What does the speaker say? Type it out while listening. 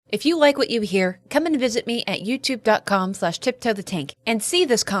If you like what you hear, come and visit me at youtube.com/tiptoethetank and see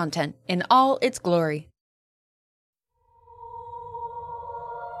this content in all its glory.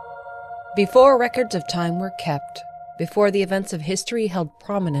 Before records of time were kept, before the events of history held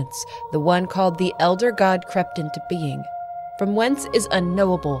prominence, the one called the Elder God crept into being. From whence is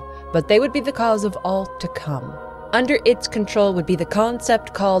unknowable, but they would be the cause of all to come. Under its control would be the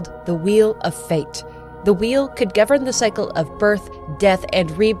concept called the Wheel of Fate. The wheel could govern the cycle of birth, death, and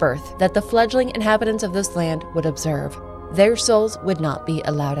rebirth that the fledgling inhabitants of this land would observe. Their souls would not be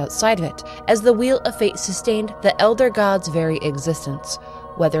allowed outside of it, as the Wheel of Fate sustained the Elder God's very existence,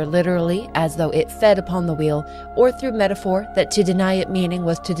 whether literally, as though it fed upon the wheel, or through metaphor that to deny it meaning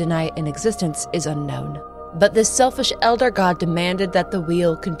was to deny it in existence is unknown. But this selfish Elder God demanded that the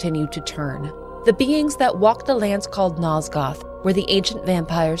wheel continue to turn. The beings that walked the lands called Nosgoth were the ancient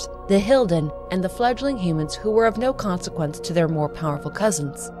vampires, the Hilden, and the fledgling humans who were of no consequence to their more powerful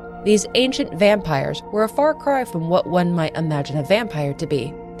cousins. These ancient vampires were a far cry from what one might imagine a vampire to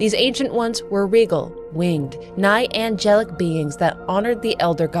be. These ancient ones were regal, winged, nigh angelic beings that honored the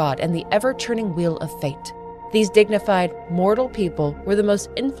Elder God and the ever-turning Wheel of Fate. These dignified, mortal people were the most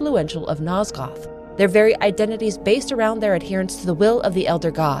influential of Nosgoth, their very identities based around their adherence to the will of the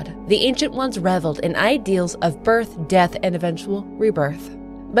Elder God. The Ancient Ones reveled in ideals of birth, death, and eventual rebirth.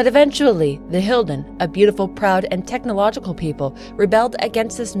 But eventually, the Hilden, a beautiful, proud, and technological people, rebelled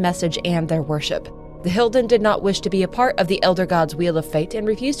against this message and their worship. The Hilden did not wish to be a part of the Elder God's Wheel of Fate and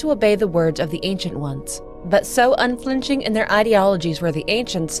refused to obey the words of the Ancient Ones. But so unflinching in their ideologies were the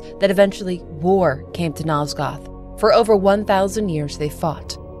Ancients that eventually war came to Nosgoth. For over 1,000 years they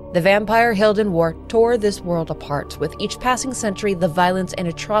fought. The Vampire-Hilden War tore this world apart. With each passing century, the violence and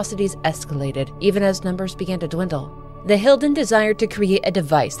atrocities escalated, even as numbers began to dwindle. The Hilden desired to create a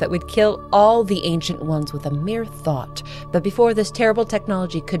device that would kill all the Ancient Ones with a mere thought. But before this terrible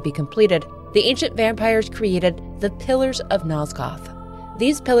technology could be completed, the ancient vampires created the Pillars of Nosgoth.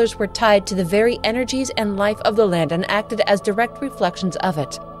 These pillars were tied to the very energies and life of the land and acted as direct reflections of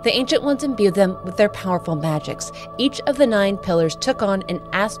it. The Ancient Ones imbued them with their powerful magics. Each of the 9 pillars took on an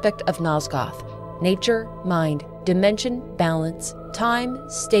aspect of Nosgoth: nature, mind, dimension, balance, time,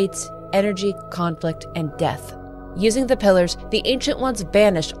 states, energy, conflict, and death. Using the pillars, the Ancient Ones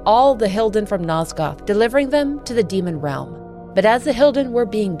banished all the Hilden from Nosgoth, delivering them to the demon realm. But as the Hilden were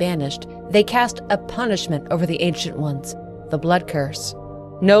being banished, they cast a punishment over the Ancient Ones, the Blood Curse.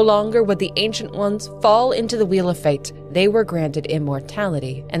 No longer would the Ancient Ones fall into the Wheel of Fate. They were granted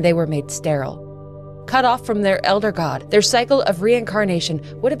immortality, and they were made sterile. Cut off from their Elder God, their cycle of reincarnation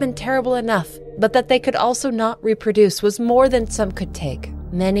would have been terrible enough, but that they could also not reproduce was more than some could take.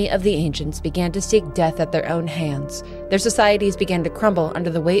 Many of the ancients began to seek death at their own hands. Their societies began to crumble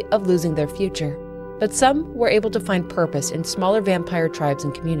under the weight of losing their future. But some were able to find purpose in smaller vampire tribes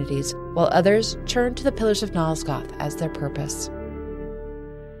and communities, while others turned to the Pillars of Nosgoth as their purpose.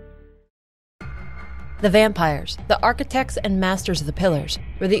 The vampires, the architects and masters of the pillars,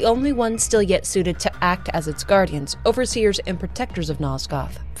 were the only ones still yet suited to act as its guardians, overseers, and protectors of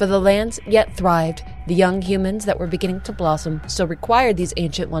Nosgoth. For the lands yet thrived, the young humans that were beginning to blossom still required these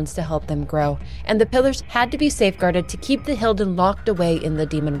ancient ones to help them grow, and the pillars had to be safeguarded to keep the Hilden locked away in the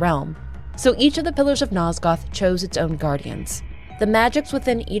demon realm. So each of the pillars of Nosgoth chose its own guardians. The magics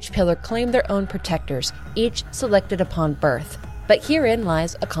within each pillar claimed their own protectors, each selected upon birth. But herein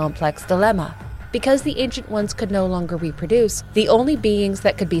lies a complex dilemma. Because the Ancient Ones could no longer reproduce, the only beings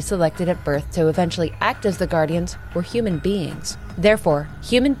that could be selected at birth to eventually act as the guardians were human beings. Therefore,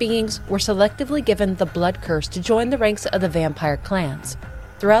 human beings were selectively given the Blood Curse to join the ranks of the vampire clans.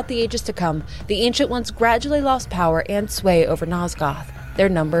 Throughout the ages to come, the Ancient Ones gradually lost power and sway over Nosgoth. Their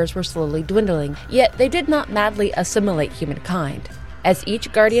numbers were slowly dwindling, yet they did not madly assimilate humankind. As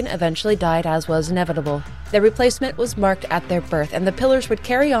each guardian eventually died, as was inevitable, their replacement was marked at their birth, and the pillars would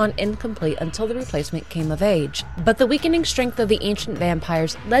carry on incomplete until the replacement came of age. But the weakening strength of the ancient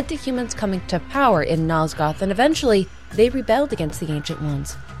vampires led to humans coming to power in Nosgoth, and eventually they rebelled against the Ancient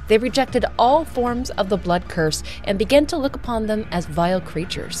Ones. They rejected all forms of the Blood Curse and began to look upon them as vile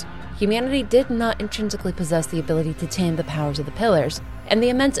creatures. Humanity did not intrinsically possess the ability to tame the powers of the pillars, and the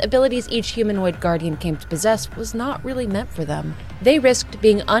immense abilities each humanoid guardian came to possess was not really meant for them. They risked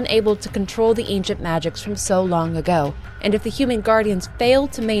being unable to control the ancient magics from so long ago, and if the human guardians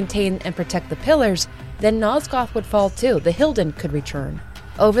failed to maintain and protect the pillars, then Nosgoth would fall too. The Hilden could return.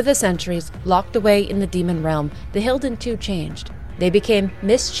 Over the centuries, locked away in the demon realm, the Hilden too changed. They became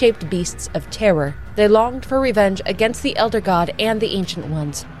misshaped beasts of terror. They longed for revenge against the Elder God and the Ancient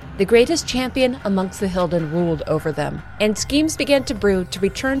Ones. The greatest champion amongst the Hilden ruled over them, and schemes began to brew to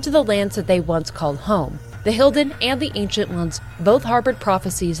return to the lands that they once called home. The Hilden and the Ancient Ones both harbored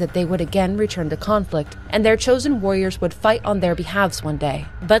prophecies that they would again return to conflict, and their chosen warriors would fight on their behalves one day.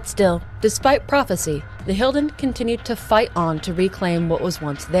 But still, despite prophecy, the Hilden continued to fight on to reclaim what was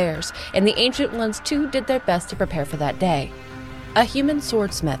once theirs, and the Ancient Ones too did their best to prepare for that day. A human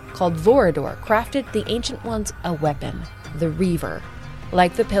swordsmith called Vorador crafted the Ancient Ones a weapon, the Reaver.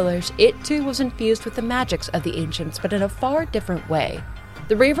 Like the Pillars, it too was infused with the magics of the Ancients, but in a far different way.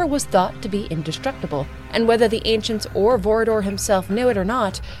 The Reaver was thought to be indestructible, and whether the Ancients or Vorador himself knew it or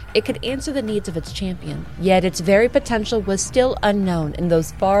not, it could answer the needs of its champion. Yet its very potential was still unknown in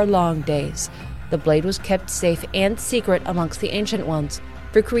those far-long days. The blade was kept safe and secret amongst the Ancient Ones.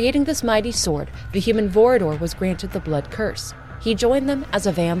 For creating this mighty sword, the human Vorador was granted the Blood Curse. He joined them as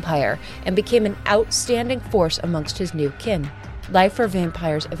a vampire and became an outstanding force amongst his new kin. Life for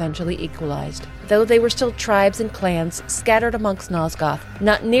vampires eventually equalized. Though they were still tribes and clans scattered amongst Nosgoth,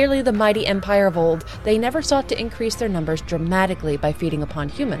 not nearly the mighty empire of old, they never sought to increase their numbers dramatically by feeding upon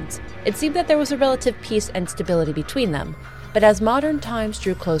humans. It seemed that there was a relative peace and stability between them. But as modern times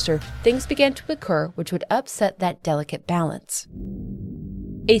drew closer, things began to occur which would upset that delicate balance.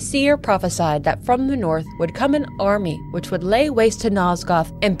 A seer prophesied that from the north would come an army which would lay waste to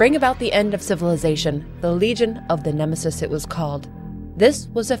Nosgoth and bring about the end of civilization, the Legion of the Nemesis it was called. This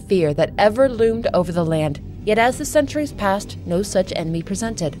was a fear that ever loomed over the land, yet as the centuries passed, no such enemy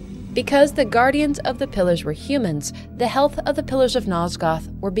presented. Because the Guardians of the Pillars were humans, the health of the Pillars of Nosgoth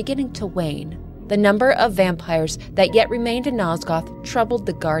were beginning to wane. The number of vampires that yet remained in Nosgoth troubled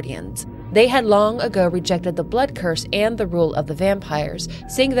the Guardians. They had long ago rejected the Blood Curse and the rule of the vampires,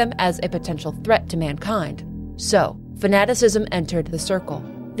 seeing them as a potential threat to mankind. So, fanaticism entered the circle.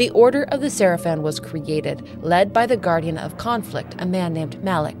 The Order of the Seraphim was created, led by the Guardian of Conflict, a man named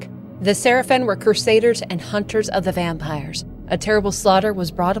Malik. The Seraphim were crusaders and hunters of the vampires. A terrible slaughter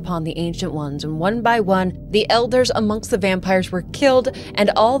was brought upon the Ancient Ones, and one by one, the elders amongst the vampires were killed,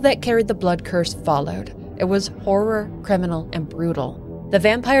 and all that carried the Blood Curse followed. It was horror, criminal, and brutal. The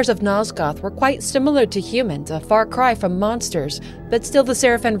vampires of Nosgoth were quite similar to humans, a far cry from monsters, but still the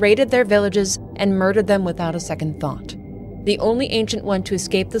Seraphim raided their villages and murdered them without a second thought. The only Ancient One to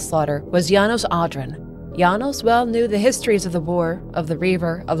escape the slaughter was Janos Audron. Janos well knew the histories of the war, of the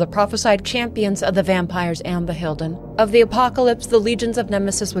Reaver, of the prophesied champions of the vampires and the Hilden, of the apocalypse the legions of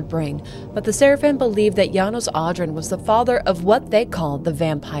Nemesis would bring, but the Seraphim believed that Janos Audron was the father of what they called the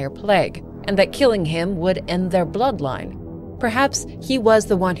Vampire Plague, and that killing him would end their bloodline. Perhaps he was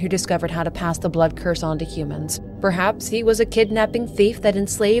the one who discovered how to pass the Blood Curse on to humans. Perhaps he was a kidnapping thief that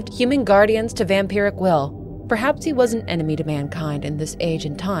enslaved human guardians to vampiric will. Perhaps he was an enemy to mankind in this age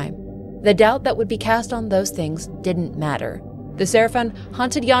and time. The doubt that would be cast on those things didn't matter. The Seraphim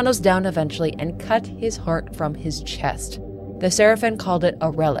hunted Janos down eventually and cut his heart from his chest. The Seraphim called it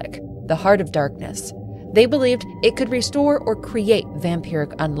a relic, the Heart of Darkness. They believed it could restore or create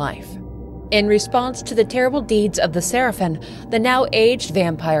vampiric unlife. In response to the terrible deeds of the Seraphim, the now aged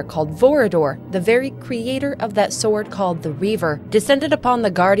vampire called Vorador, the very creator of that sword called the Reaver, descended upon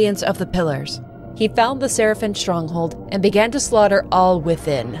the Guardians of the Pillars. He found the Seraphim stronghold and began to slaughter all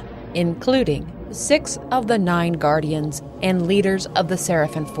within, including 6 of the 9 Guardians and leaders of the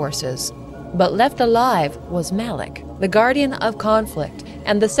Seraphim forces. But left alive was Malik, the Guardian of Conflict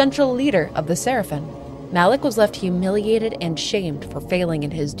and the central leader of the Seraphim. Malik was left humiliated and shamed for failing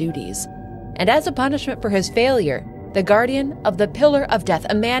in his duties. And as a punishment for his failure, the Guardian of the Pillar of Death,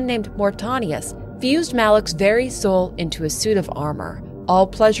 a man named Mortanius, fused Malik's very soul into a suit of armor. All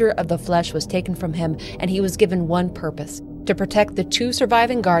pleasure of the flesh was taken from him, and he was given one purpose: to protect the 2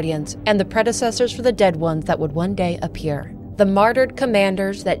 surviving Guardians and the predecessors for the dead ones that would one day appear. The martyred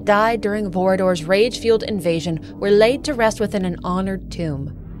commanders that died during Vorador's rage-fueled invasion were laid to rest within an honored tomb.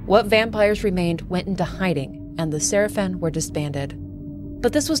 What vampires remained went into hiding, and the Seraphim were disbanded.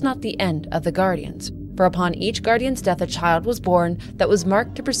 But this was not the end of the Guardians, for upon each Guardian's death a child was born that was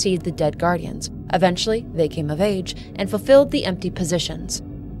marked to precede the dead Guardians. Eventually, they came of age and fulfilled the empty positions.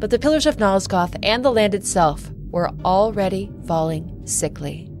 But the Pillars of Nosgoth and the land itself were already falling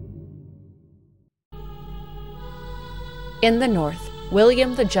sickly. In the north,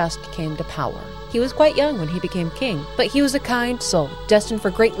 William the Just came to power. He was quite young when he became king, but he was a kind soul, destined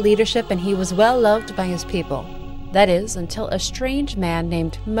for great leadership, and he was well loved by his people. That is, until a strange man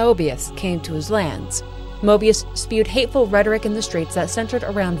named Mobius came to his lands. Mobius spewed hateful rhetoric in the streets that centered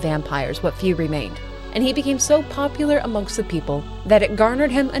around vampires, what few remained, and he became so popular amongst the people that it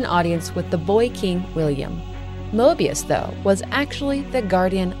garnered him an audience with the boy king William. Mobius, though, was actually the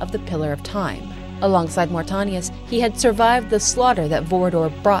guardian of the Pillar of Time. Alongside Mortanius, he had survived the slaughter that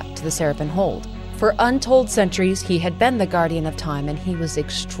Vorador brought to the Seraphim hold. For untold centuries, he had been the Guardian of Time, and he was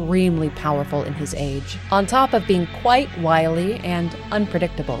extremely powerful in his age, on top of being quite wily and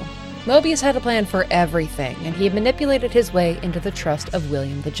unpredictable. Mobius had a plan for everything, and he manipulated his way into the trust of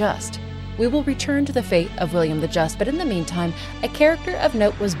William the Just. We will return to the fate of William the Just, but in the meantime, a character of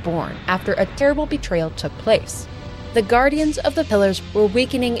note was born after a terrible betrayal took place. The Guardians of the Pillars were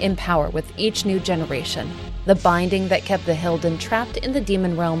weakening in power with each new generation. The binding that kept the Hilden trapped in the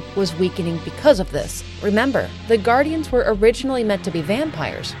demon realm was weakening because of this. Remember, the Guardians were originally meant to be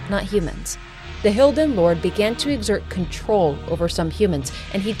vampires, not humans. The Hilden Lord began to exert control over some humans,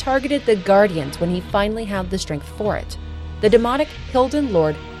 and he targeted the Guardians when he finally had the strength for it. The demonic Hilden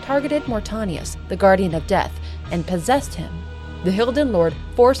Lord targeted Mortanius, the Guardian of Death, and possessed him. The Hilden Lord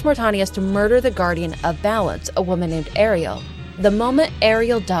forced Mortanius to murder the Guardian of Balance, a woman named Ariel. The moment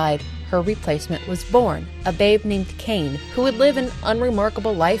Ariel died, her replacement was born, a babe named Cain, who would live an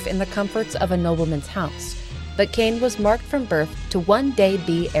unremarkable life in the comforts of a nobleman's house. But Cain was marked from birth to one day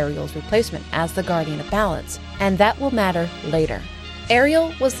be Ariel's replacement as the Guardian of Balance, and that will matter later.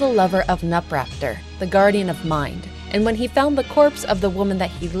 Ariel was the lover of Nupraptor, the Guardian of Mind, and when he found the corpse of the woman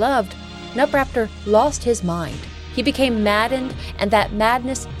that he loved, Nupraptor lost his mind. He became maddened, and that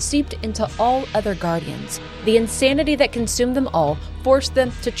madness seeped into all other Guardians. The insanity that consumed them all forced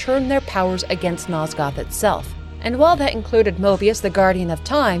them to turn their powers against Nosgoth itself. And while that included Mobius, the Guardian of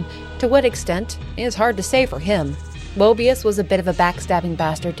Time, to what extent is hard to say for him. Mobius was a bit of a backstabbing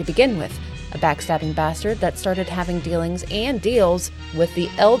bastard to begin with, a backstabbing bastard that started having dealings and deals with the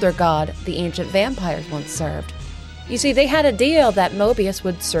Elder God the ancient vampires once served. You see, they had a deal that Mobius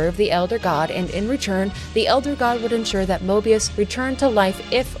would serve the Elder God, and in return, the Elder God would ensure that Mobius returned to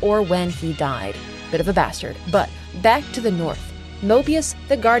life if or when he died. Bit of a bastard. But back to the north. Mobius,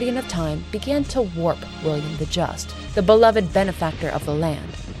 the Guardian of Time, began to warp William the Just, the beloved benefactor of the land.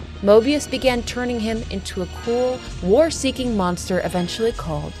 Mobius began turning him into a cruel, war-seeking monster eventually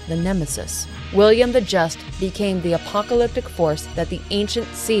called the Nemesis. William the Just became the apocalyptic force that the ancient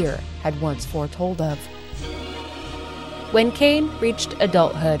seer had once foretold of. When Cain reached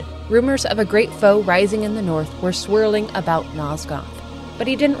adulthood, rumors of a great foe rising in the north were swirling about Nosgoth, but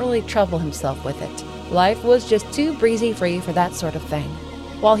he didn't really trouble himself with it. Life was just too breezy-free for that sort of thing.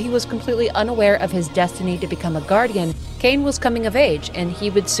 While he was completely unaware of his destiny to become a Guardian, Cain was coming of age, and he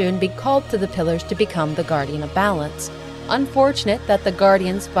would soon be called to the Pillars to become the Guardian of Balance. Unfortunate that the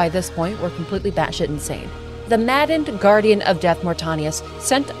Guardians by this point were completely batshit insane. The maddened Guardian of Death Mortanius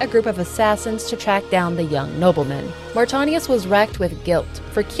sent a group of assassins to track down the young nobleman. Mortanius was racked with guilt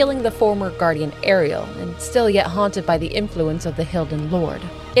for killing the former Guardian Ariel, and still yet haunted by the influence of the Hilden Lord.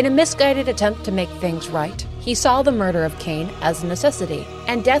 In a misguided attempt to make things right, he saw the murder of Cain as a necessity,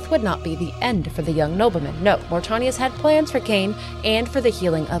 and death would not be the end for the young nobleman. No, Mortanius had plans for Cain and for the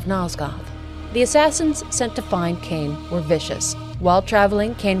healing of Nosgoth. The assassins sent to find Cain were vicious. While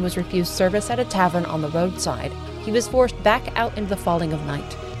traveling, Cain was refused service at a tavern on the roadside. He was forced back out into the falling of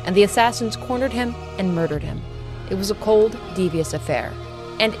night, and the assassins cornered him and murdered him. It was a cold, devious affair.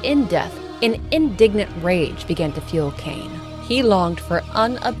 And in death, an indignant rage began to fuel Cain. He longed for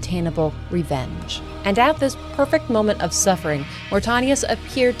unobtainable revenge. And at this perfect moment of suffering, Mortanius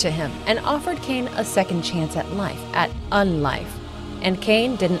appeared to him and offered Cain a second chance at life, at unlife. And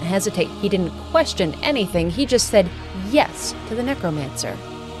Cain didn't hesitate. He didn't question anything. He just said yes to the necromancer.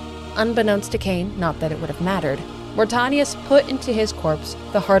 Unbeknownst to Cain, not that it would have mattered, Mortanius put into his corpse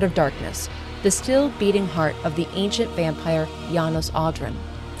the Heart of Darkness, the still beating heart of the ancient vampire Janos Audron.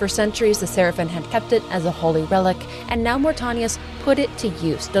 For centuries, the Seraphim had kept it as a holy relic, and now Mortanius put it to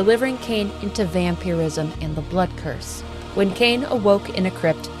use, delivering Cain into vampirism and the blood curse. When Cain awoke in a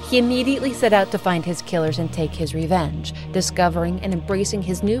crypt, he immediately set out to find his killers and take his revenge, discovering and embracing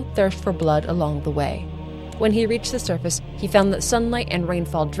his new thirst for blood along the way. When he reached the surface, he found that sunlight and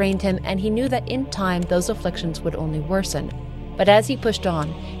rainfall drained him, and he knew that in time those afflictions would only worsen. But as he pushed on,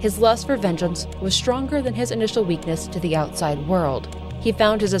 his lust for vengeance was stronger than his initial weakness to the outside world. He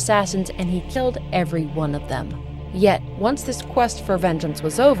found his assassins and he killed every one of them. Yet, once this quest for vengeance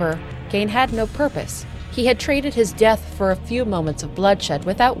was over, Cain had no purpose. He had traded his death for a few moments of bloodshed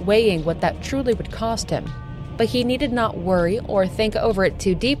without weighing what that truly would cost him. But he needed not worry or think over it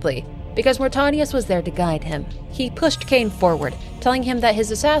too deeply, because Mortanius was there to guide him. He pushed Cain forward, telling him that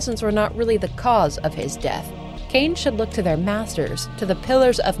his assassins were not really the cause of his death. Cain should look to their masters, to the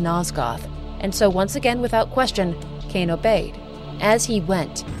Pillars of Nosgoth, and so once again, without question, Cain obeyed. As he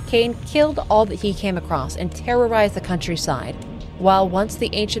went, Cain killed all that he came across and terrorized the countryside. While once the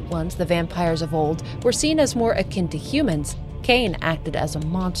Ancient Ones, the vampires of old, were seen as more akin to humans, Cain acted as a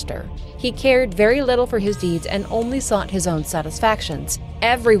monster. He cared very little for his deeds and only sought his own satisfactions.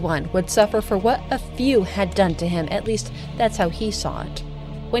 Everyone would suffer for what a few had done to him, at least that's how he saw it.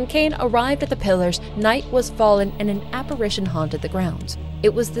 When Cain arrived at the pillars, night was fallen and an apparition haunted the grounds.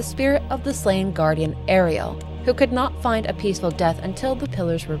 It was the spirit of the slain guardian Ariel, who could not find a peaceful death until the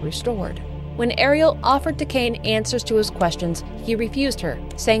pillars were restored. When Ariel offered to Cain answers to his questions, he refused her,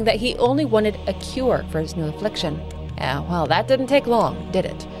 saying that he only wanted a cure for his new affliction. Well, that didn't take long, did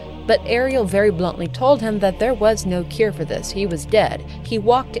it? But Ariel very bluntly told him that there was no cure for this. He was dead. He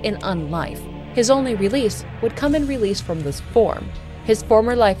walked in unlife. His only release would come in release from this form. His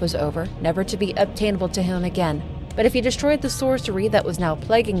former life was over, never to be obtainable to him again. But if he destroyed the sorcery that was now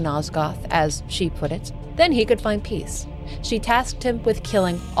plaguing Nosgoth, as she put it, then he could find peace. She tasked him with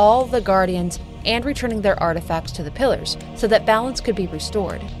killing all the guardians and returning their artifacts to the pillars, so that balance could be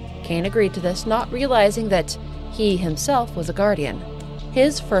restored. Cain agreed to this, not realizing that he himself was a guardian.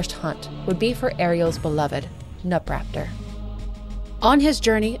 His first hunt would be for Ariel's beloved, Nupraptor. On his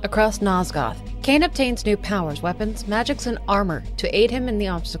journey across Nosgoth, Cain obtains new powers, weapons, magics, and armor to aid him in the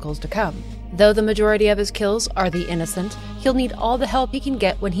obstacles to come. Though the majority of his kills are the innocent, he'll need all the help he can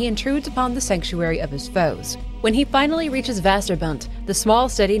get when he intrudes upon the sanctuary of his foes. When he finally reaches Vasserbunt, the small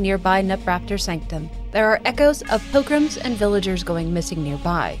city nearby Nupraptor's sanctum, there are echoes of pilgrims and villagers going missing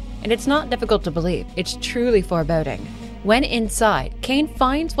nearby. And it's not difficult to believe, it's truly foreboding. When inside, Cain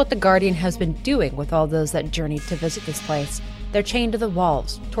finds what the Guardian has been doing with all those that journeyed to visit this place. They're chained to the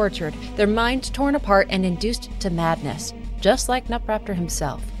walls, tortured, their minds torn apart and induced to madness, just like Nupraptor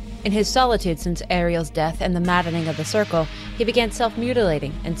himself. In his solitude since Ariel's death and the maddening of the circle, he began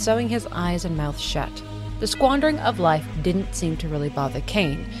self-mutilating and sewing his eyes and mouth shut. The squandering of life didn't seem to really bother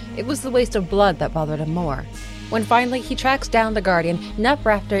Cain. It was the waste of blood that bothered him more. When finally he tracks down the Guardian,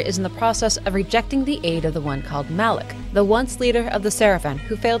 Nupraptor is in the process of rejecting the aid of the one called Malik, the once leader of the Seraphim,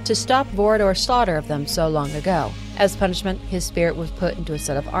 who failed to stop Vorador's slaughter of them so long ago. As punishment, his spirit was put into a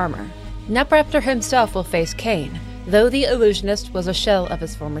set of armor. Nupraptor himself will face Cain, though the illusionist was a shell of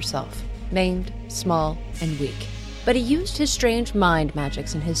his former self, maimed, small, and weak. But he used his strange mind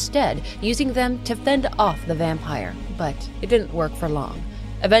magics in his stead, using them to fend off the vampire, but it didn't work for long.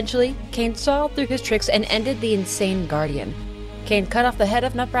 Eventually, Cain saw through his tricks and ended the insane Guardian. Cain cut off the head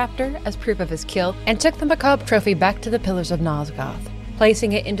of Nupraptor as proof of his kill and took the macabre trophy back to the pillars of Nosgoth.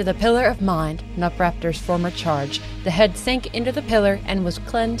 Placing it into the Pillar of Mind, Nupraptor's former charge, the head sank into the pillar and was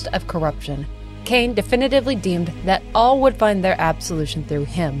cleansed of corruption. Cain definitively deemed that all would find their absolution through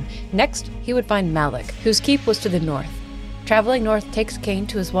him. Next, he would find Malik, whose keep was to the north. Traveling north takes Cain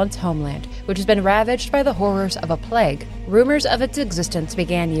to his once homeland, which has been ravaged by the horrors of a plague. Rumors of its existence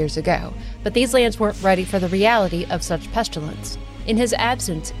began years ago, but these lands weren't ready for the reality of such pestilence. In his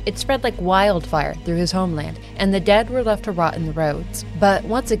absence, it spread like wildfire through his homeland, and the dead were left to rot in the roads. But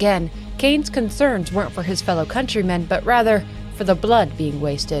once again, Cain's concerns weren't for his fellow countrymen, but rather for the blood being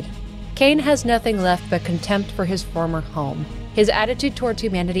wasted. Cain has nothing left but contempt for his former home. His attitude towards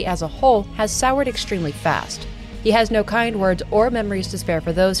humanity as a whole has soured extremely fast. He has no kind words or memories to spare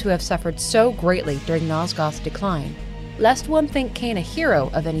for those who have suffered so greatly during Nosgoth's decline. Lest one think Cain a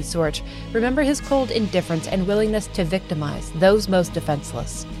hero of any sort, remember his cold indifference and willingness to victimize those most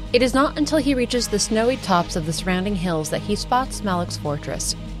defenseless. It is not until he reaches the snowy tops of the surrounding hills that he spots Malik's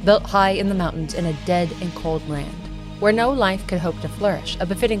fortress, built high in the mountains in a dead and cold land, where no life could hope to flourish, a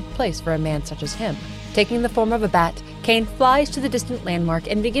befitting place for a man such as him. Taking the form of a bat, Cain flies to the distant landmark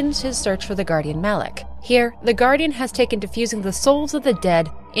and begins his search for the Guardian Malik. Here, the Guardian has taken to fusing the souls of the dead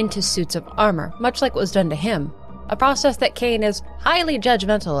into suits of armor, much like what was done to him, a process that Cain is highly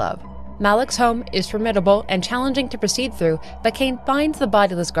judgmental of. Malik's home is formidable and challenging to proceed through, but Cain finds the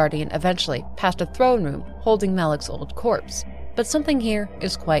bodiless Guardian eventually, past a throne room holding Malik's old corpse. But something here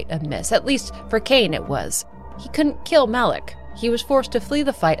is quite amiss, at least for Cain it was. He couldn't kill Malik. He was forced to flee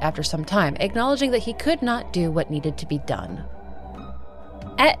the fight after some time, acknowledging that he could not do what needed to be done.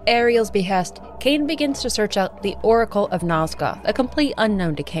 At Ariel's behest, Cain begins to search out the Oracle of Nosgoth, a complete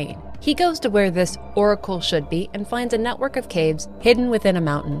unknown to Cain. He goes to where this oracle should be and finds a network of caves hidden within a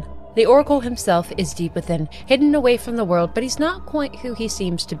mountain. The oracle himself is deep within, hidden away from the world, but he's not quite who he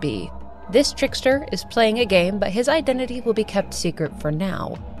seems to be. This trickster is playing a game, but his identity will be kept secret for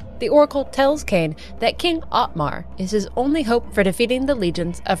now. The oracle tells Cain that King Otmar is his only hope for defeating the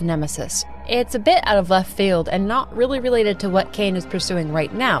legions of Nemesis. It's a bit out of left field and not really related to what Cain is pursuing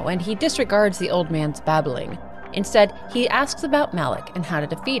right now, and he disregards the old man's babbling. Instead, he asks about Malik and how to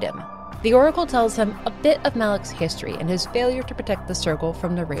defeat him. The oracle tells him a bit of Malik's history and his failure to protect the circle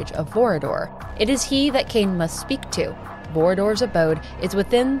from the rage of Vorador. It is he that Cain must speak to. Vorador's abode is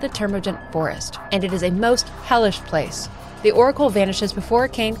within the Termagant forest, and it is a most hellish place. The Oracle vanishes before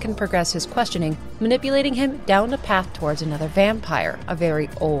Kane can progress his questioning, manipulating him down a path towards another vampire, a very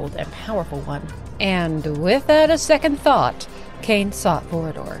old and powerful one. And without a second thought, Kane sought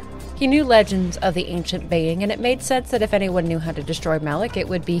Vorador. He knew legends of the ancient being, and it made sense that if anyone knew how to destroy Malik, it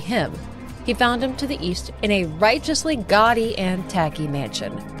would be him. He found him to the east in a righteously gaudy and tacky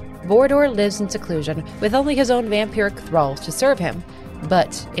mansion. Vorador lives in seclusion, with only his own vampiric thralls to serve him.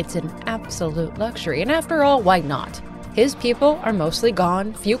 But it's an absolute luxury, and after all, why not? His people are mostly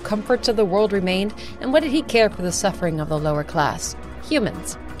gone, few comforts of the world remained, and what did he care for the suffering of the lower class?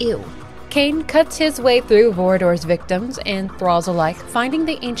 Humans. Ew. Kane cuts his way through Vorador's victims and thralls alike, finding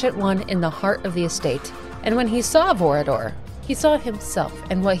the Ancient One in the heart of the estate. And when he saw Vorador, he saw himself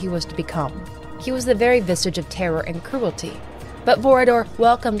and what he was to become. He was the very visage of terror and cruelty. But Vorador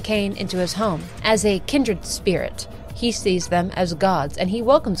welcomed Kane into his home as a kindred spirit. He sees them as gods, and he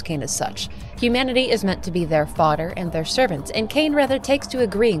welcomes Kane as such. Humanity is meant to be their fodder and their servants, and Kane rather takes to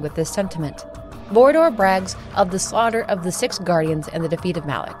agreeing with this sentiment. Vorador brags of the slaughter of the 6 guardians and the defeat of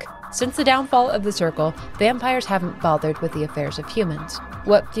Malik. Since the downfall of the Circle, vampires haven't bothered with the affairs of humans.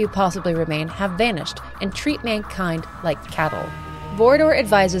 What few possibly remain have vanished and treat mankind like cattle. Vorador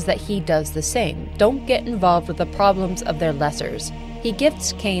advises that he does the same. Don't get involved with the problems of their lessers. He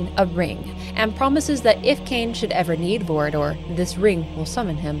gifts Kane a ring and promises that if Kane should ever need Vorador, this ring will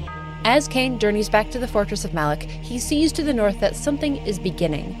summon him. As Kane journeys back to the fortress of Malik, he sees to the north that something is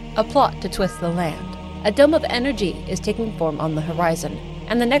beginning, a plot to twist the land. A dome of energy is taking form on the horizon,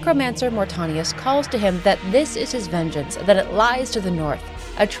 and the necromancer Mortanius calls to him that this is his vengeance, that it lies to the north.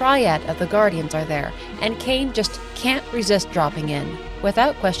 A triad of the Guardians are there, and Kane just can't resist dropping in.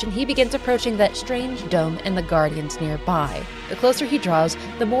 Without question, he begins approaching that strange dome and the Guardians nearby. The closer he draws,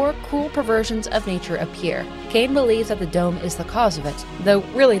 the more cruel perversions of nature appear. Kane believes that the dome is the cause of it, though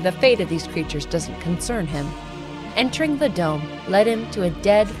really the fate of these creatures doesn't concern him. Entering the dome led him to a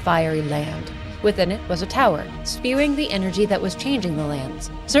dead, fiery land. Within it was a tower, spewing the energy that was changing the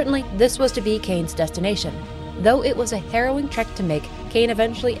lands. Certainly, this was to be Kane's destination. Though it was a harrowing trek to make, Kane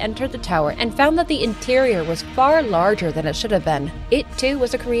eventually entered the tower and found that the interior was far larger than it should have been. It, too,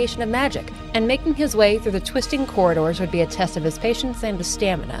 was a creation of magic, and making his way through the twisting corridors would be a test of his patience and his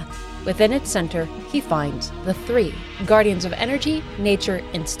stamina. Within its center, he finds the 3 Guardians of Energy, Nature,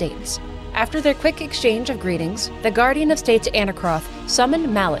 and States. After their quick exchange of greetings, the Guardian of States Anacroth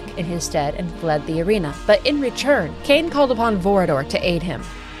summoned Malik in his stead and fled the arena, but in return, Kane called upon Vorador to aid him.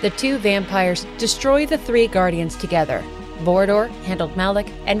 The 2 vampires destroy the 3 Guardians together. Vorador handled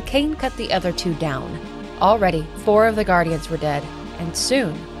Malik, and Kane cut the other 2 down. Already, 4 of the Guardians were dead, and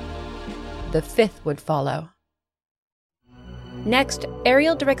soon, the 5th would follow. Next,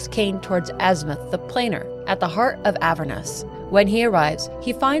 Ariel directs Kane towards Azimuth, the Planar, at the heart of Avernus. When he arrives,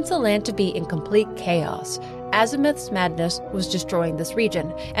 he finds the land to be in complete chaos. Azimuth's madness was destroying this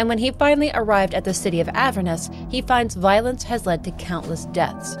region, and when he finally arrived at the city of Avernus, he finds violence has led to countless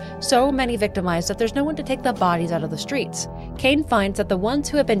deaths, so many victimized that there's no one to take the bodies out of the streets. Kane finds that the ones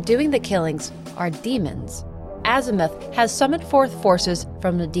who have been doing the killings are demons. Azimuth has summoned forth forces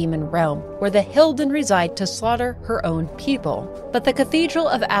from the demon realm, where the Hilden reside to slaughter her own people. But the Cathedral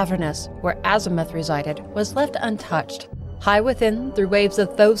of Avernus, where Azimuth resided, was left untouched. High within, through waves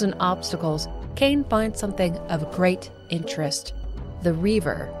of foes and obstacles, Kane finds something of great interest. The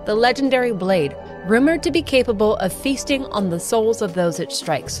Reaver, the legendary blade, rumored to be capable of feasting on the souls of those it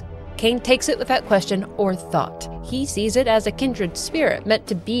strikes. Kane takes it without question or thought. He sees it as a kindred spirit meant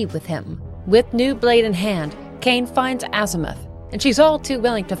to be with him. With new blade in hand, Kane finds Azimuth, and she's all too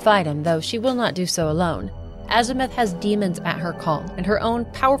willing to fight him, though she will not do so alone. Azimuth has demons at her call, and her own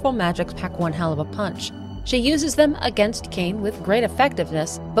powerful magics pack one hell of a punch. She uses them against Kane with great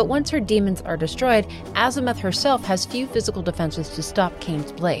effectiveness, but once her demons are destroyed, Azimuth herself has few physical defenses to stop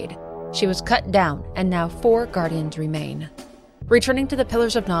Kane's blade. She was cut down, and now 4 Guardians remain. Returning to the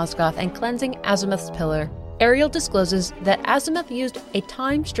Pillars of Nosgoth and cleansing Azimuth's pillar, Ariel discloses that Azimuth used a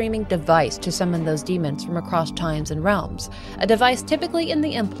time-streaming device to summon those demons from across times and realms, a device typically in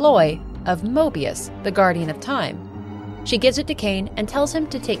the employ of Mobius, the Guardian of Time. She gives it to Kane and tells him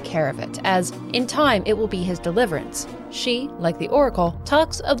to take care of it, as in time it will be his deliverance. She, like the Oracle,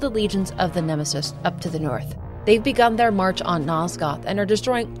 talks of the legions of the Nemesis up to the north. They've begun their march on Nosgoth and are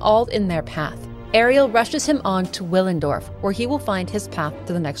destroying all in their path. Ariel rushes him on to Willendorf, where he will find his path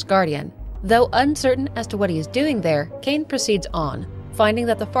to the next Guardian. Though uncertain as to what he is doing there, Kane proceeds on, finding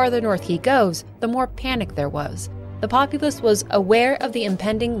that the farther north he goes, the more panic there was. The populace was aware of the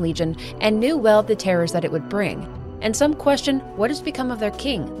impending legion and knew well the terrors that it would bring. And some question what has become of their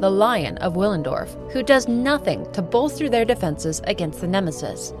king, the Lion of Willendorf, who does nothing to bolster their defenses against the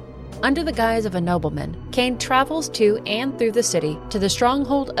Nemesis. Under the guise of a nobleman, Cain travels to and through the city to the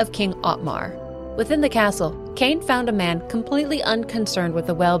stronghold of King Otmar. Within the castle, Cain found a man completely unconcerned with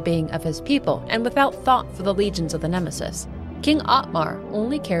the well-being of his people and without thought for the legions of the Nemesis. King Otmar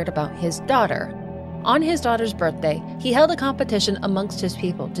only cared about his daughter. On his daughter's birthday, he held a competition amongst his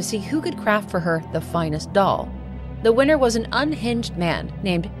people to see who could craft for her the finest doll. The winner was an unhinged man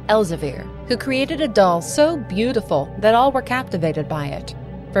named Elzevir, who created a doll so beautiful that all were captivated by it.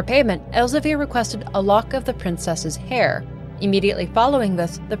 For payment, Elzevir requested a lock of the princess's hair. Immediately following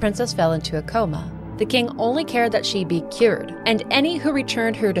this, the princess fell into a coma. The king only cared that she be cured, and any who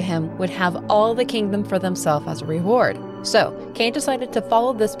returned her to him would have all the kingdom for themselves as a reward. So, Cain decided to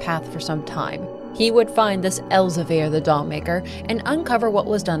follow this path for some time. He would find this Elzevir the doll maker and uncover what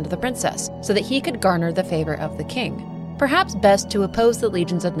was done to the princess, so that he could garner the favor of the king. Perhaps best to oppose the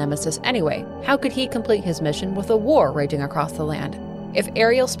legions of Nemesis anyway. How could he complete his mission with a war raging across the land? If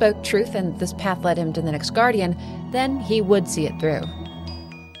Ariel spoke truth and this path led him to the next guardian, then he would see it through.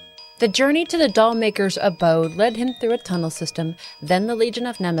 The journey to the dollmaker's abode led him through a tunnel system, then the Legion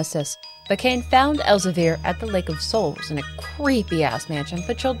of Nemesis, but Cain found Elzevir at the Lake of Souls in a creepy-ass mansion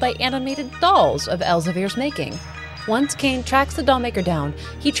patrolled by animated dolls of Elzevir's making. Once Cain tracks the dollmaker down,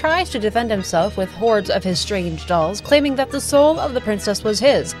 he tries to defend himself with hordes of his strange dolls, claiming that the soul of the princess was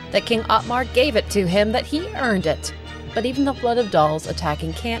his, that King Otmar gave it to him, that he earned it. But even the flood of dolls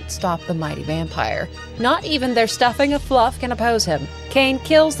attacking can't stop the mighty vampire. Not even their stuffing of fluff can oppose him. Cain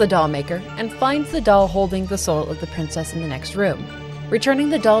kills the dollmaker and finds the doll holding the soul of the princess in the next room. Returning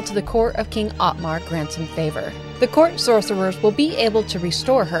the doll to the court of King Otmar grants him favor. The court sorcerers will be able to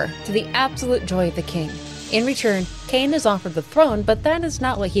restore her, to the absolute joy of the king. In return, Cain is offered the throne, but that is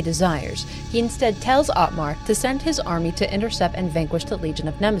not what he desires. He instead tells Otmar to send his army to intercept and vanquish the Legion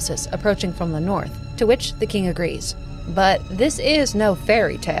of Nemesis approaching from the north, to which the king agrees. But this is no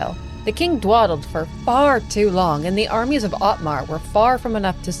fairy tale. The king dawdled for far too long, and the armies of Otmar were far from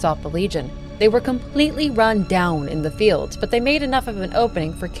enough to stop the Legion. They were completely run down in the fields, but they made enough of an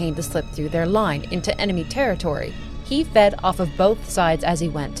opening for Cain to slip through their line into enemy territory. He fed off of both sides as he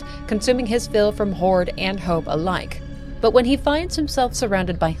went, consuming his fill from horde and hope alike. But when he finds himself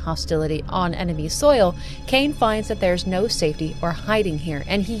surrounded by hostility on enemy soil, Cain finds that there's no safety or hiding here,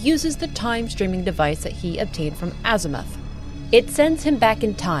 and he uses the time-streaming device that he obtained from Azimuth. It sends him back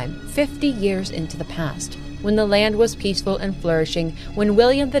in time, 50 years into the past, when the land was peaceful and flourishing, when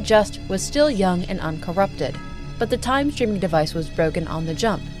William the Just was still young and uncorrupted. But the time-streaming device was broken on the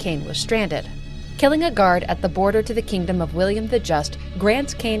jump. Cain was stranded. Killing a guard at the border to the kingdom of William the Just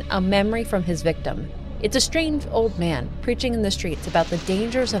grants Cain a memory from his victim. It's a strange old man preaching in the streets about the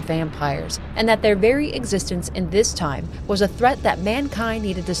dangers of vampires, and that their very existence in this time was a threat that mankind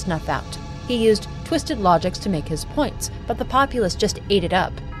needed to snuff out. He used twisted logics to make his points, but the populace just ate it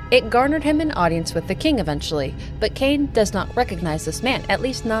up. It garnered him an audience with the king eventually, but Cain does not recognize this man, at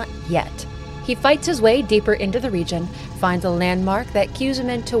least not yet. He fights his way deeper into the region, finds a landmark that cues him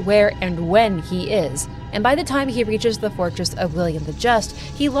into where and when he is, and by the time he reaches the fortress of William the Just,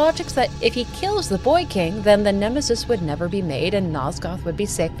 he logics that if he kills the boy king, then the Nemesis would never be made and Nosgoth would be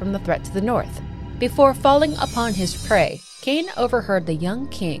safe from the threat to the north. Before falling upon his prey, Cain overheard the young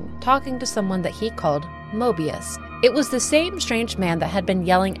king talking to someone that he called Mobius. It was the same strange man that had been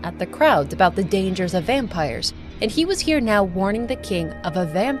yelling at the crowds about the dangers of vampires, and he was here now warning the king of a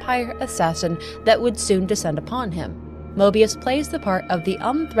vampire assassin that would soon descend upon him. Mobius plays the part of the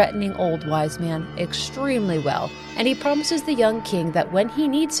unthreatening old wise man extremely well, and he promises the young king that when he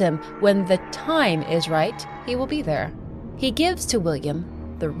needs him, when the time is right, he will be there. He gives to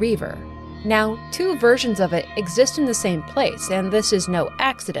William the Reaver. Now, two versions of it exist in the same place, and this is no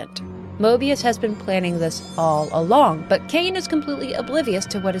accident. Mobius has been planning this all along, but Cain is completely oblivious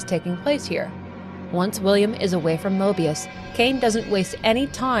to what is taking place here. Once William is away from Mobius, Cain doesn't waste any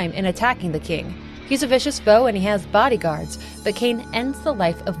time in attacking the king. He's a vicious foe and he has bodyguards, but Cain ends the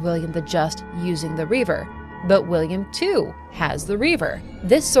life of William the Just using the Reaver. But William, too, has the Reaver.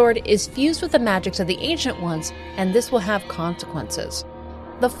 This sword is fused with the magics of the Ancient Ones, and this will have consequences.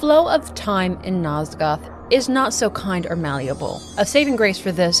 The flow of time in Nosgoth is not so kind or malleable, a saving grace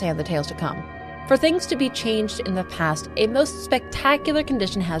for this and the tales to come. For things to be changed in the past, a most spectacular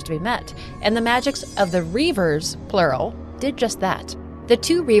condition has to be met, and the magics of the Reavers, plural, did just that. The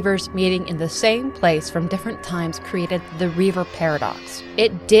two Reavers meeting in the same place from different times created the Reaver Paradox.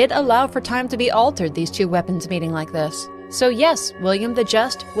 It did allow for time to be altered, these two weapons meeting like this. So yes, William the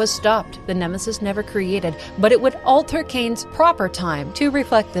Just was stopped, the Nemesis never created, but it would alter Cain's proper time to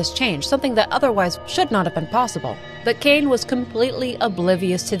reflect this change, something that otherwise should not have been possible. But Cain was completely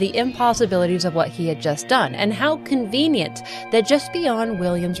oblivious to the impossibilities of what he had just done, and how convenient that just beyond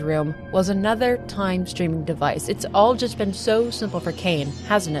William's room was another time-streaming device. It's all just been so simple for Cain,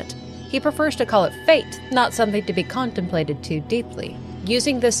 hasn't it? He prefers to call it fate, not something to be contemplated too deeply.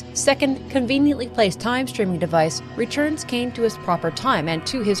 Using this second, conveniently placed time-streaming device returns Cain to his proper time, and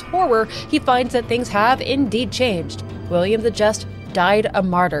to his horror, he finds that things have indeed changed. William the Just died a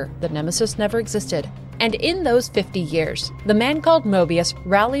martyr. The Nemesis never existed. And in those 50 years, the man called Mobius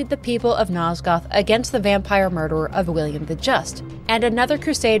rallied the people of Nosgoth against the vampire murderer of William the Just, and another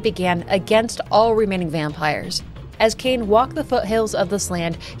crusade began against all remaining vampires. As Cain walked the foothills of this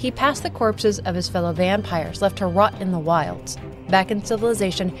land, he passed the corpses of his fellow vampires left to rot in the wilds. Back in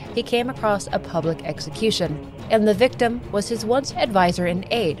civilization, he came across a public execution, and the victim was his once advisor and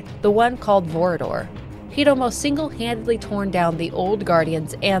aide, the one called Vorador. He'd almost single-handedly torn down the old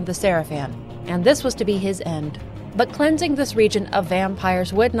Guardians and the Seraphan, and this was to be his end. But cleansing this region of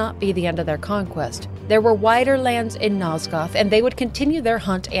vampires would not be the end of their conquest. There were wider lands in Nosgoth, and they would continue their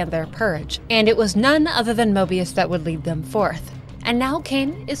hunt and their purge, and it was none other than Mobius that would lead them forth. And now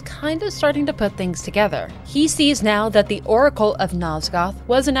Cain is kind of starting to put things together. He sees now that the Oracle of Nosgoth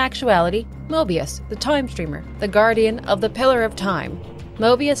was in actuality Mobius, the Time Streamer, the guardian of the Pillar of Time.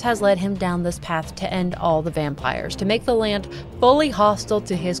 Mobius has led him down this path to end all the vampires, to make the land fully hostile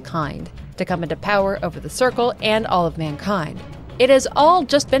to his kind, to come into power over the Circle and all of mankind. It has all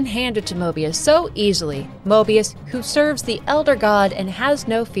just been handed to Mobius so easily. Mobius, who serves the Elder God and has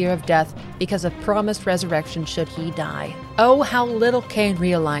no fear of death because of promised resurrection should he die. Oh, how little Cain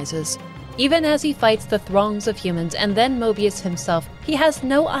realizes. Even as he fights the throngs of humans and then Mobius himself, he has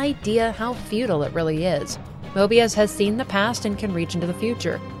no idea how futile it really is. Mobius has seen the past and can reach into the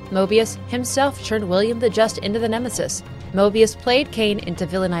future. Mobius himself turned William the Just into the Nemesis. Mobius played Cain into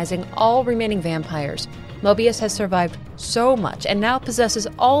villainizing all remaining vampires. Mobius has survived so much and now possesses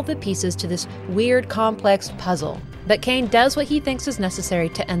all the pieces to this weird, complex puzzle. But Cain does what he thinks is necessary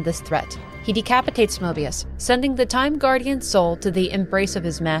to end this threat. He decapitates Mobius, sending the Time Guardian's soul to the embrace of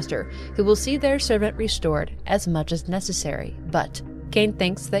his master, who will see their servant restored as much as necessary. But Cain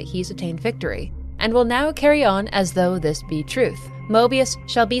thinks that he's attained victory, and will now carry on as though this be truth. Mobius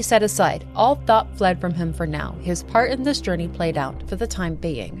shall be set aside, all thought fled from him for now, his part in this journey played out for the time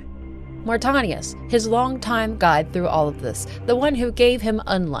being. Mortanius, his longtime guide through all of this, the one who gave him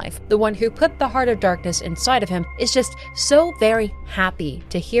unlife, the one who put the heart of darkness inside of him, is just so very happy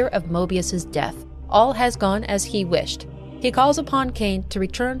to hear of Mobius's death. All has gone as he wished. He calls upon Cain to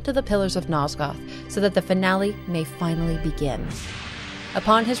return to the Pillars of Nosgoth so that the finale may finally begin.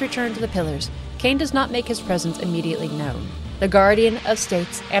 Upon his return to the Pillars, Cain does not make his presence immediately known. The Guardian of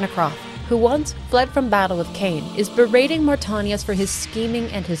States, Anacroth, who once fled from battle with Cain, is berating Mortanius for his scheming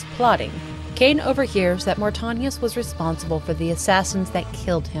and his plotting. Cain overhears that Mortanius was responsible for the assassins that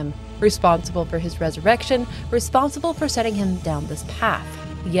killed him, responsible for his resurrection, responsible for setting him down this path.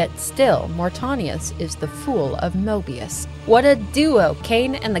 Yet still, Mortanius is the fool of Mobius. What a duo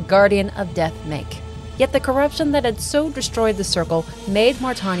Cain and the Guardian of Death make. Yet the corruption that had so destroyed the Circle made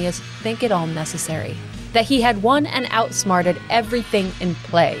Mortanius think it all necessary, that he had won and outsmarted everything in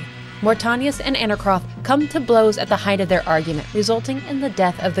play. Mortanius and Anacroth come to blows at the height of their argument, resulting in the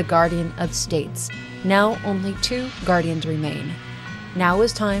death of the Guardian of States. Now only 2 Guardians remain. Now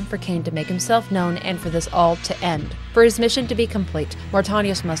is time for Cain to make himself known and for this all to end. For his mission to be complete,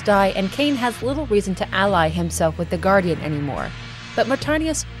 Mortanius must die, and Cain has little reason to ally himself with the Guardian anymore. But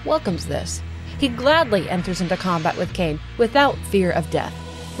Mortanius welcomes this. He gladly enters into combat with Cain without fear of death.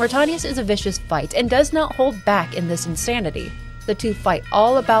 Mortanius is a vicious fight and does not hold back in this insanity. The two fight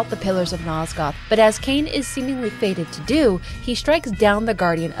all about the Pillars of Nosgoth, but as Cain is seemingly fated to do, he strikes down the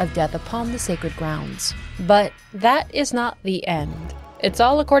Guardian of Death upon the sacred grounds. But that is not the end. It's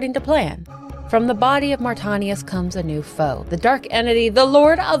all according to plan. From the body of Mortanius comes a new foe, the dark entity, the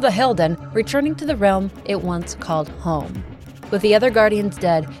Lord of the Hilden, returning to the realm it once called home. With the other Guardians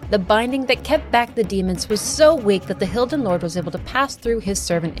dead, the binding that kept back the demons was so weak that the Hilden Lord was able to pass through his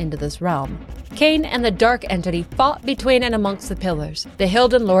servant into this realm. Cain and the dark entity fought between and amongst the pillars, the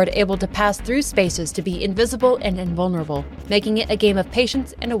Hilden Lord able to pass through spaces to be invisible and invulnerable, making it a game of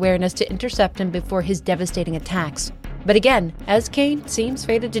patience and awareness to intercept him before his devastating attacks. But again, as Cain seems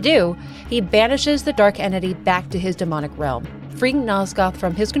fated to do, he banishes the dark entity back to his demonic realm, freeing Nosgoth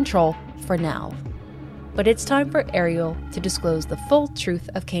from his control for now. But it's time for Ariel to disclose the full truth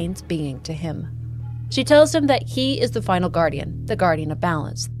of Cain's being to him. She tells him that he is the final guardian, the guardian of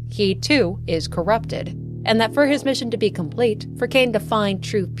balance. He, too, is corrupted, and that for his mission to be complete, for Cain to find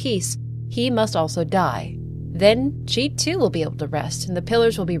true peace, he must also die. Then she, too, will be able to rest, and the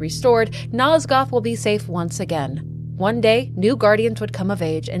pillars will be restored, Nosgoth will be safe once again. One day, new guardians would come of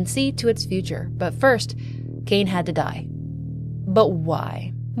age and see to its future, but first, Cain had to die. But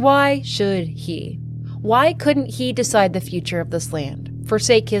why? Why should he? Why couldn't he decide the future of this land,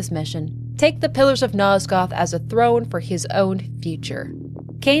 forsake his mission, take the pillars of Nosgoth as a throne for his own future?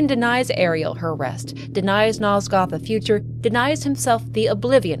 Cain denies Ariel her rest, denies Nosgoth a future, denies himself the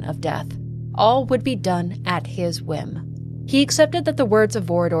oblivion of death. All would be done at his whim. He accepted that the words of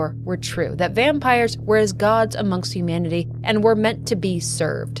Vorador were true, that vampires were as gods amongst humanity and were meant to be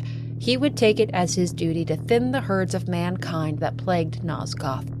served. He would take it as his duty to thin the herds of mankind that plagued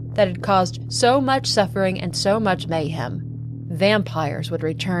Nosgoth, that had caused so much suffering and so much mayhem. Vampires would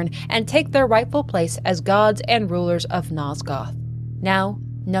return and take their rightful place as gods and rulers of Nosgoth. Now,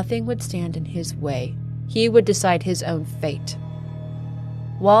 nothing would stand in his way. He would decide his own fate.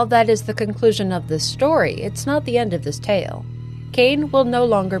 While that is the conclusion of this story, it's not the end of this tale. Cain will no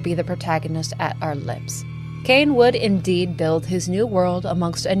longer be the protagonist at our lips. Cain would indeed build his new world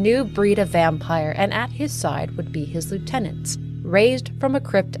amongst a new breed of vampire, and at his side would be his lieutenants, raised from a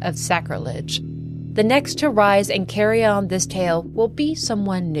crypt of sacrilege. The next to rise and carry on this tale will be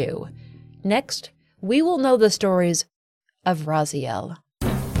someone new. Next, we will know the stories of Raziel.